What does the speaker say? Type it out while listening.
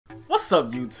What's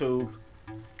up, YouTube?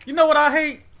 You know what I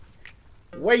hate?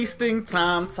 Wasting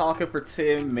time talking for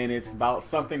 10 minutes about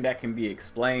something that can be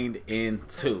explained in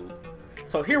 2.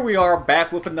 So here we are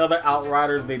back with another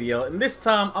Outriders video, and this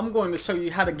time I'm going to show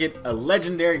you how to get a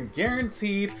legendary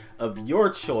guaranteed of your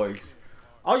choice.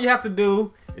 All you have to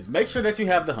do is make sure that you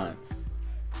have the hunts.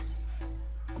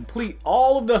 Complete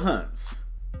all of the hunts,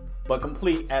 but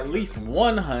complete at least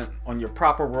one hunt on your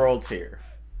proper world tier.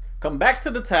 Come back to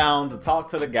the town to talk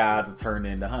to the guy to turn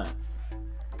in the hunts.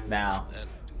 Now,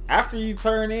 after you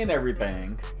turn in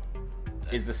everything,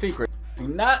 is the secret. Do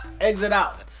not exit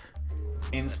out.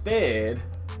 Instead,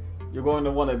 you're going to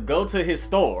want to go to his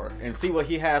store and see what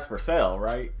he has for sale,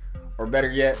 right? Or better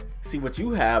yet, see what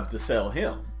you have to sell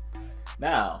him.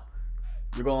 Now,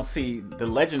 you're going to see the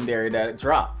legendary that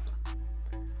dropped.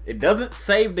 It doesn't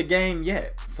save the game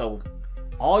yet, so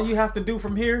all you have to do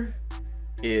from here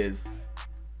is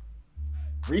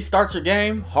restart your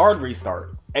game, hard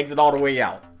restart, exit all the way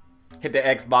out. Hit the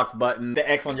Xbox button, the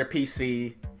X on your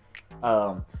PC,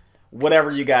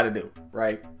 whatever you gotta do,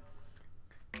 right?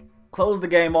 Close the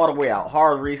game all the way out,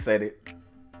 hard reset it,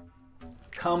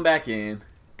 come back in,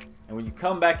 and when you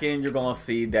come back in, you're gonna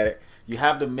see that you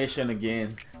have the mission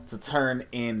again to turn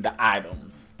in the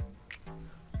items.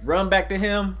 Run back to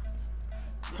him,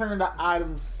 turn the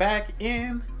items back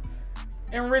in,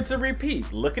 and rinse and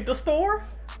repeat. Look at the store.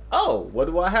 Oh, what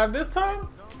do I have this time?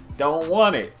 Don't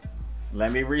want it.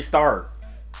 Let me restart.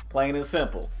 Plain and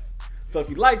simple. So if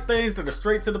you like things that are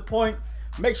straight to the point,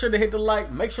 make sure to hit the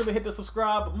like, make sure to hit the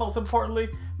subscribe, but most importantly,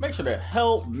 make sure to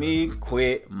help me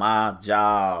quit my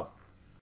job.